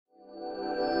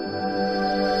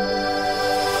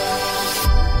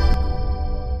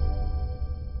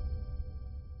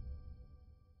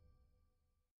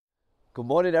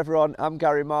Morning everyone, I'm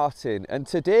Gary Martin, and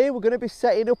today we're going to be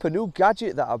setting up a new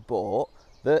gadget that I bought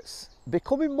that's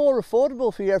becoming more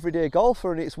affordable for your everyday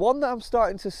golfer, and it's one that I'm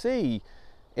starting to see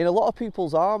in a lot of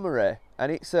people's armoury,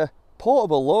 and it's a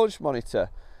portable launch monitor.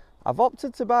 I've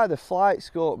opted to buy the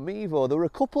Flightscope Mevo. There were a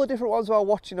couple of different ones I was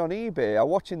watching on eBay. I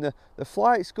was watching the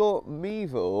Flightscope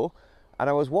Mevo, and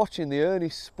I was watching the Ernie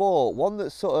Sport, one that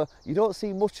sort of you don't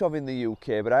see much of in the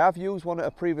UK, but I have used one at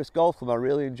a previous golf club. I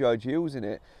really enjoyed using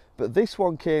it. But this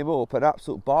one came up at an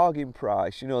absolute bargain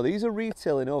price. You know, these are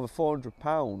retailing over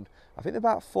 £400. I think they're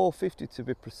about £450 to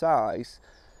be precise.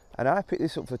 And I picked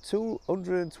this up for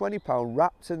 £220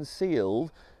 wrapped and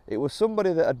sealed. It was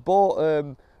somebody that had bought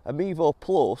a Mevo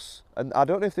Plus, and I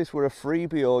don't know if this were a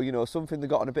freebie or, you know, something they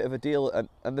got on a bit of a deal,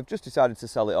 and they've just decided to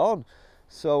sell it on.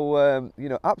 So, you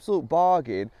know, absolute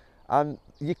bargain. And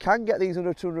you can get these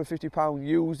under £250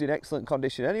 used in excellent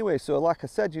condition anyway. So like I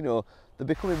said, you know, they're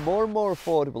becoming more and more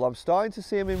affordable. I'm starting to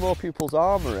see them in more people's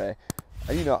armoury.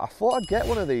 And, you know, I thought I'd get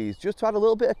one of these just to add a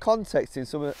little bit of context in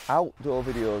some outdoor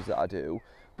videos that I do,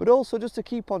 but also just to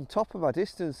keep on top of my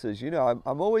distances. You know,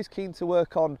 I'm always keen to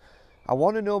work on, I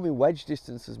want to know my wedge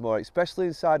distances more, especially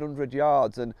inside 100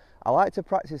 yards. And I like to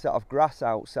practice out of grass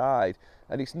outside.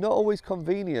 And it's not always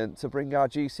convenient to bring our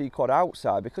GC quad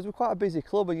outside because we're quite a busy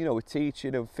club, and, you know, we're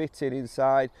teaching and fitting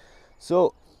inside.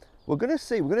 So we're going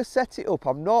to set it up.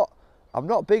 I'm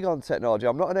not big on technology.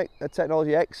 I'm not a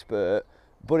technology expert,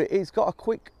 but it's got a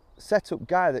quick setup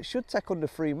guide that should take under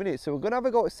 3 minutes. So we're going to have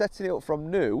a go at setting it up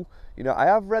from new. You know, I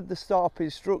have read the startup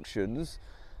instructions,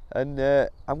 and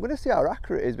I'm going to see how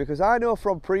accurate it is, because I know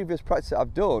from previous practice that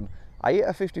I've done, I hit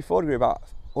a 54 degree about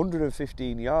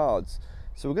 115 yards.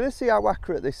 So we're going to see how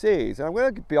accurate this is, and I'm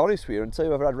going to be honest with you and tell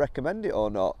you whether I'd recommend it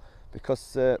or not,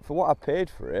 because for what I paid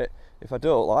for it, if I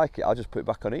don't like it, I'll just put it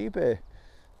back on eBay.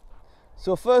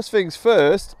 So first things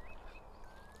first,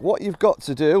 what you've got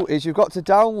to do is you've got to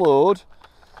download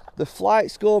the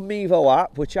Flightscope Mevo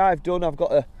app, which I've done. I've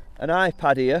got an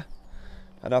iPad here,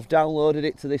 and I've downloaded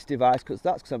it to this device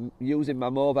because I'm using my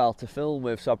mobile to film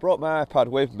with. So I brought my iPad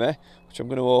with me, which I'm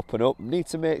going to open up. Need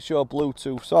to make sure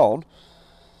Bluetooth's on.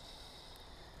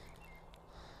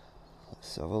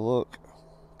 Let's have a look.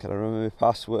 Can I remember my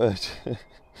password?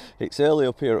 It's early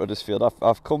up here at Huddersfield.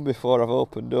 I've come before I've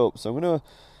opened up, so I'm going to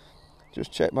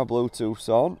just check my Bluetooth's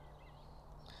on.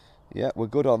 Yeah, we're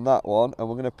good on that one, and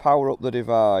we're going to power up the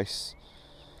device.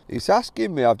 It's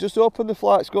asking me, I've just opened the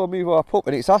Flightscope Mevo app up,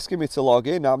 and it's asking me to log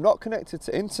in. Now, I'm not connected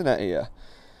to internet here,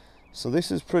 so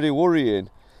this is pretty worrying.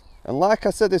 And like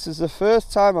I said, this is the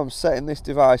first time I'm setting this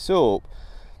device up,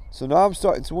 so now I'm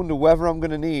starting to wonder whether I'm going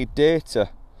to need data,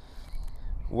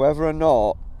 whether or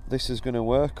not this is going to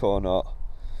work or not.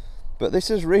 But this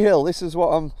is real. This is what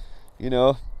I'm, you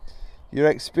know, you're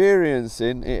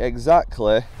experiencing it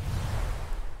exactly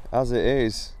as it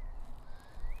is.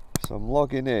 So I'm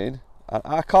logging in, and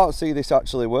I can't see this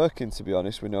actually working, to be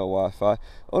honest, with no Wi-Fi.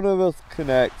 Unable to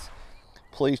connect.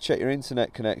 Please check your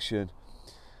internet connection.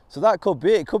 So that could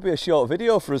be it. It could be a short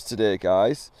video for us today,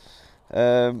 guys.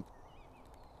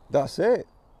 That's it.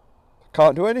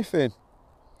 Can't do anything.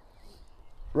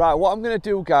 Right, what I'm going to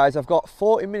do, guys, I've got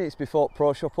 40 minutes before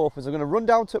Pro Shop opens. I'm going to run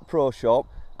down to Pro Shop.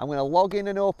 I'm going to log in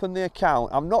and open the account.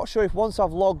 I'm not sure if once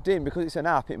I've logged in, because it's an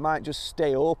app, it might just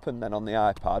stay open then on the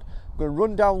iPad. I'm going to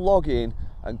run down, log in,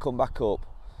 and come back up.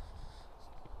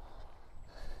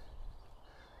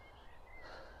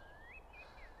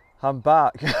 I'm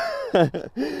back.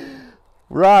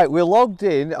 Right, we're logged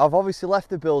in. I've obviously left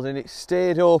the building. It's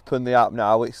stayed open, the app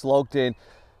now. It's logged in.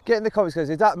 Get in the comments, guys.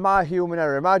 Is that my human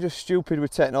error? Am I just stupid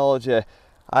with technology?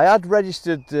 I had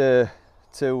registered to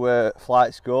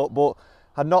Flightscope, but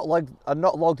I'd not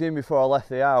logged in before I left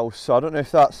the house. So I don't know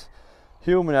if that's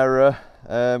human error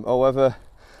or whether,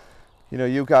 you know,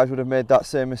 you guys would have made that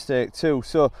same mistake too.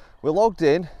 So we're logged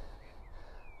in.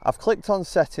 I've clicked on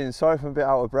settings. Sorry if I'm a bit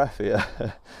out of breath here.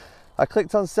 I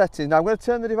clicked on settings. Now I'm going to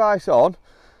turn the device on.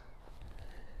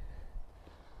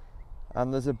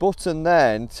 And there's a button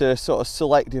then to sort of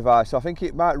select device. So I think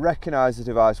it might recognise the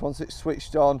device once it's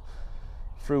switched on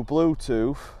through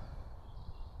Bluetooth.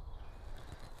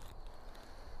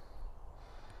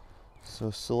 So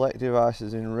select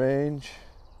devices in range.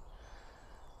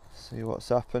 See what's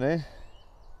happening.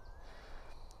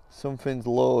 Something's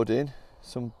loading.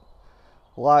 Some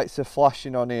lights are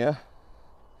flashing on here.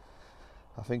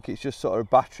 I think it's just sort of a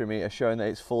battery meter showing that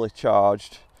it's fully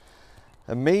charged.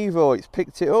 And Mevo, it's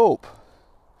picked it up.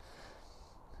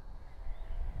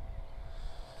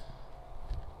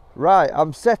 Right,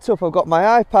 I'm set up. I've got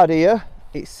my iPad here.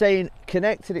 It's saying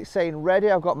connected, it's saying ready.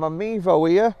 I've got my Mevo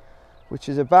here, which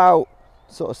is about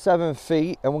sort of 7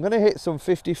 feet, and we're going to hit some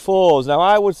 54s. Now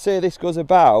I would say this goes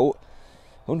about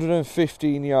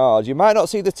 115 yards. You might not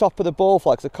see the top of the ball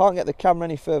flag because I can't get the camera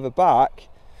any further back.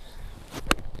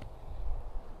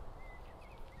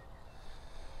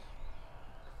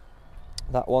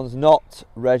 That one's not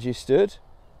registered.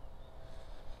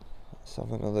 Let's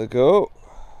have another go.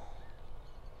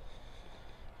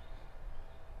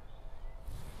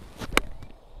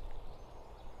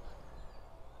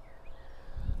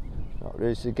 Not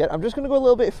registered again. I'm just going to go a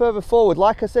little bit further forward.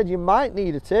 Like I said, you might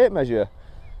need a tape measure.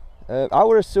 I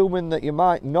were assuming that you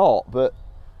might not, but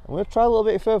I'm going to try a little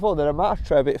bit further forward, then I might have to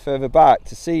try a bit further back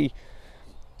to see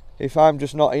if I'm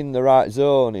just not in the right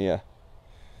zone here.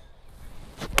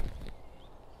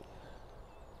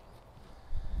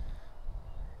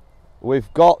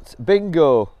 We've got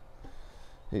bingo.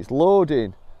 It's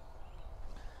loading.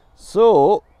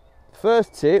 So,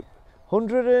 first tip,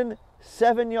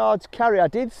 107 yards carry. I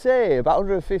did say about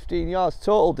 115 yards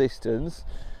total distance.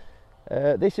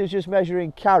 This is just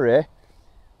measuring carry.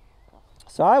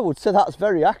 So I would say that's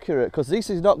very accurate because this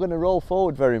is not going to roll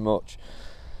forward very much.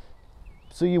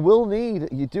 So you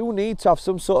do need to have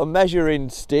some sort of measuring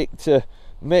stick to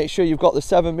make sure you've got the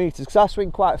 7 meters, because I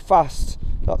swing quite fast.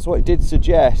 That's what it did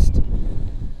suggest.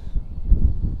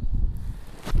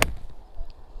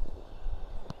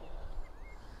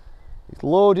 It's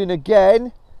loading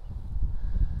again.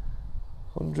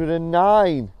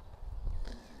 109.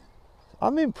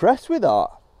 I'm impressed with that.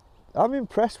 I'm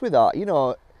impressed with that. You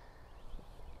know,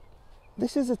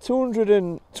 this is a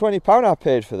 £220 I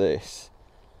paid for this.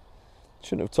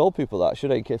 Shouldn't have told people that,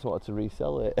 should I, in case I wanted to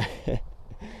resell it.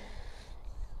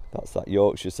 That's that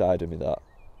Yorkshire side of me, that.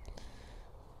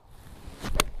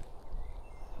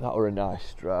 That were a nice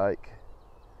strike.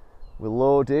 We're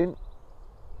loading.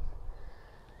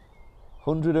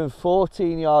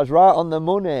 114 yards, right on the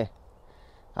money.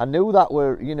 I knew that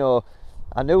were, you know,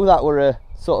 I knew that were a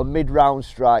sort of mid-round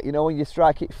strike. You know, when you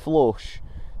strike it flush.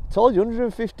 I told you,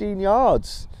 115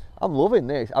 yards. I'm loving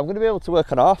this. I'm going to be able to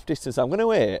work on half distance. I'm going to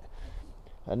hit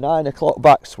a 9 o'clock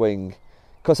backswing,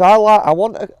 because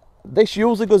this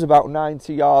usually goes about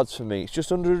 90 yards for me. It's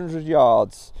just under 100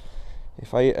 yards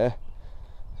if I hit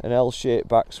an L-shaped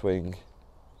backswing.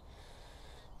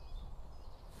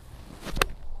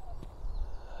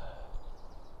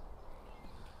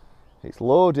 It's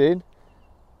loading.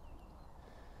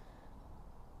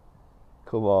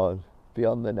 Come on,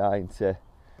 beyond the 90. It's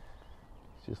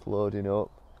just loading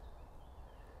up.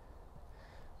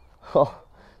 Oh,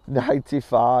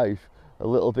 95, a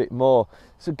little bit more.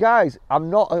 So guys, I'm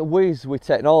not a whiz with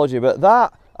technology, but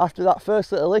that, after that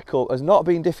first little hiccup, has not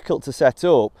been difficult to set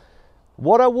up.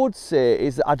 What I would say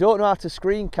is that I don't know how to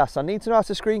screencast. I need to know how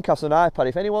to screencast on an iPad.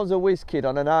 If anyone's a whiz kid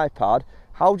on an iPad,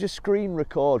 how do you screen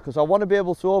record? Because I want to be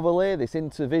able to overlay this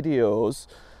into videos.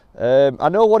 I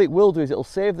know what it will do is it'll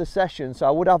save the session, so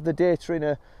I would have the data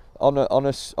in on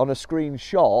a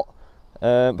screenshot.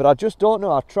 But I just don't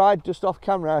know. I tried just off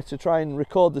camera to try and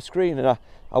record the screen, and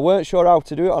I weren't sure how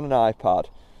to do it on an iPad.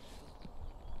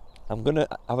 I'm going to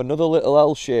have another little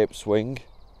L-shaped swing.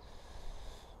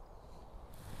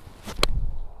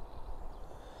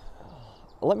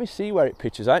 Let me see where it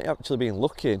pitches. I ain't actually been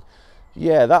looking.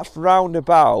 Yeah, that's round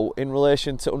about, in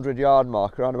relation to 100 yard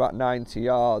mark, around about 90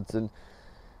 yards and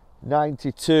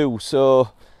 92. So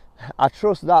I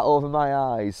trust that over my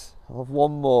eyes. I'll have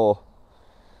one more.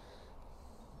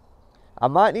 I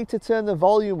might need to turn the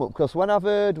volume up, because when I've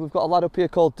heard, we've got a lad up here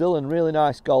called Dylan, really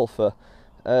nice golfer.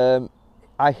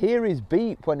 I hear his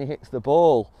beep when he hits the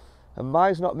ball, and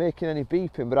mine's not making any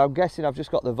beeping, but I'm guessing I've just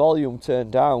got the volume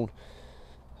turned down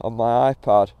on my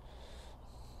iPad.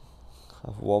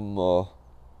 Have one more.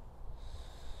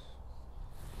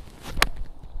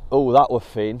 Oh, that was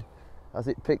thin. Has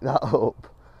it picked that up?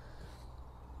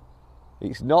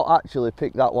 It's not actually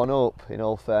picked that one up, in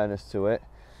all fairness to it.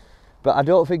 But I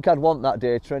don't think I'd want that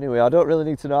data anyway. I don't really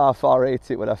need to know how far I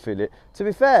hit it when I fit it. To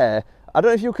be fair, I don't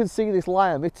know if you can see this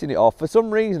lie I'm hitting it off. For some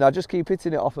reason, I just keep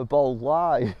hitting it off a bold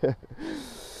lie.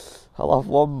 I'll have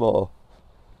one more.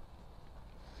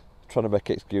 Trying to make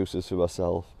excuses for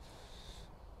myself.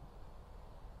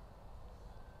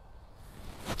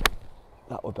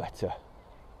 That were better.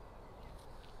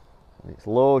 And it's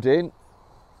loading.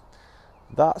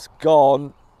 That's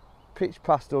gone. Pitch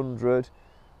past 100.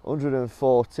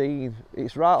 114.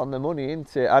 It's right on the money,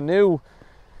 isn't it? I knew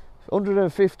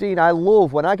 115. I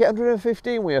love when I get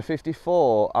 115 with a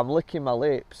 54. I'm licking my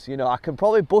lips. You know, I can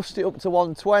probably bust it up to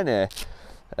 120.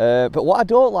 But what I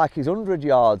don't like is 100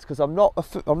 yards, because I'm not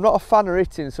a fan of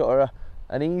hitting sort of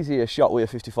an easier shot with a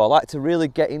 54. I like to really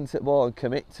get into the ball and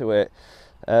commit to it.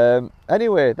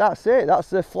 Anyway, that's it.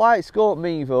 That's the Flightscope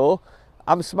Mevo.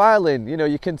 I'm smiling, you know,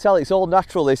 you can tell it's all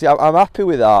natural this. I'm happy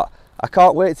with that. I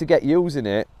can't wait to get using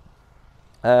it.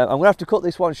 I'm going to have to cut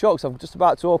this one short because I'm just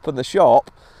about to open the shop,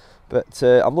 but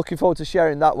I'm looking forward to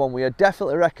sharing that one with you. I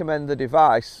definitely recommend the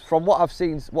device from what I've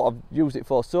seen, what I've used it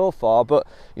for so far. But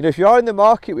you know, if you are in the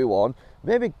market with one,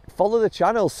 maybe follow the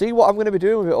channel, see what I'm going to be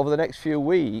doing with it over the next few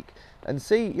weeks, and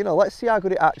see, you know, let's see how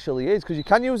good it actually is, because you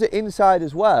can use it inside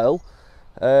as well,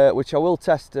 which I will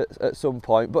test at some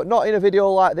point, but not in a video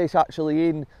like this, actually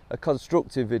in a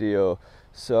constructive video.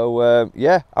 So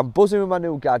yeah, I'm buzzing with my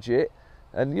new gadget.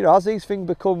 And you know, as these things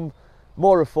become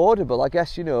more affordable, I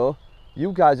guess, you know,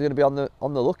 you guys are going to be on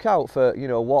the lookout for, you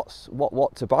know,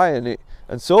 what to buy in it.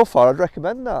 And so far, I'd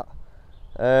recommend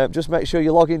that. Just make sure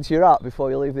you log into your app before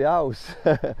you leave the house.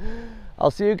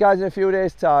 I'll see you guys in a few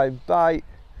days' time. Bye.